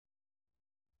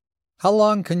How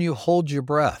long can you hold your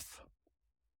breath?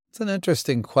 It's an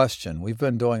interesting question. We've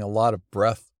been doing a lot of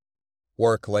breath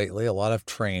work lately, a lot of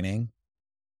training,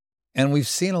 and we've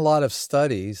seen a lot of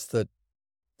studies that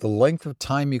the length of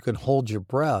time you can hold your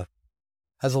breath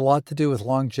has a lot to do with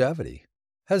longevity,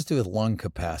 has to do with lung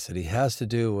capacity, has to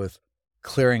do with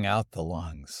clearing out the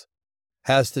lungs,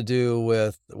 has to do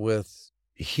with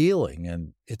healing.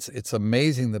 And it's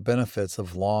amazing the benefits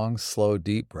of long, slow,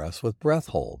 deep breaths with breath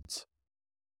holds.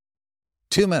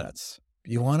 2 minutes.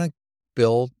 You want to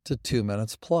build to 2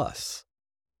 minutes plus.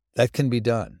 That can be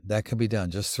done. That can be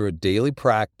done just through a daily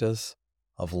practice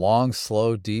of long,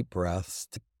 slow, deep breaths.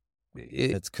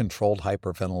 It's controlled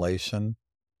hyperventilation,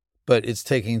 but it's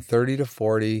taking 30 to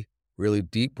 40 really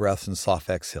deep breaths and soft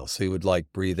exhales. So you would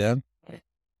breathe in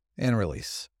and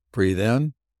release, breathe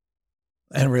in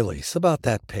and release, about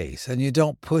that pace. And you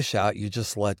don't push out. You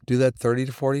just do that 30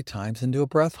 to 40 times and do a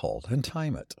breath hold and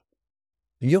time it.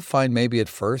 You'll find maybe at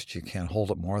first you can't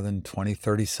hold it more than 20,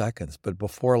 30 seconds, but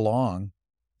before long,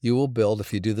 you will build,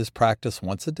 if you do this practice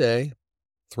once a day,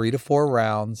 3 to 4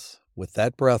 rounds with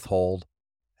that breath hold,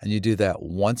 and you do that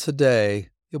once a day,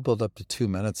 you'll build up to 2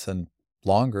 minutes and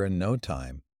longer in no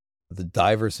time. The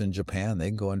divers in Japan, they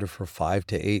can go under for 5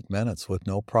 to 8 minutes with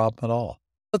no problem at all.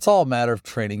 It's all a matter of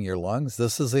training your lungs.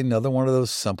 This is another one of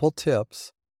those simple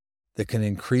tips that can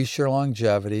increase your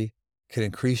longevity, can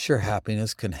increase your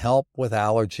happiness, can help with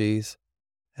allergies,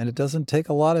 and it doesn't take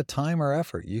a lot of time or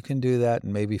effort. You can do that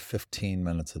in maybe 15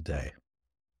 minutes a day.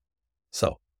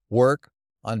 So work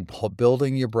on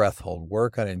building your breath hold,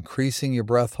 work on increasing your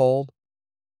breath hold,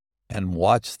 and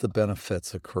watch the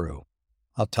benefits accrue.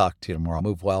 I'll talk to you tomorrow.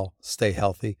 Move well, stay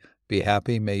healthy, be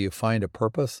happy. May you find a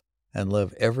purpose and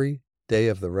live every day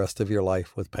of the rest of your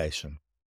life with passion.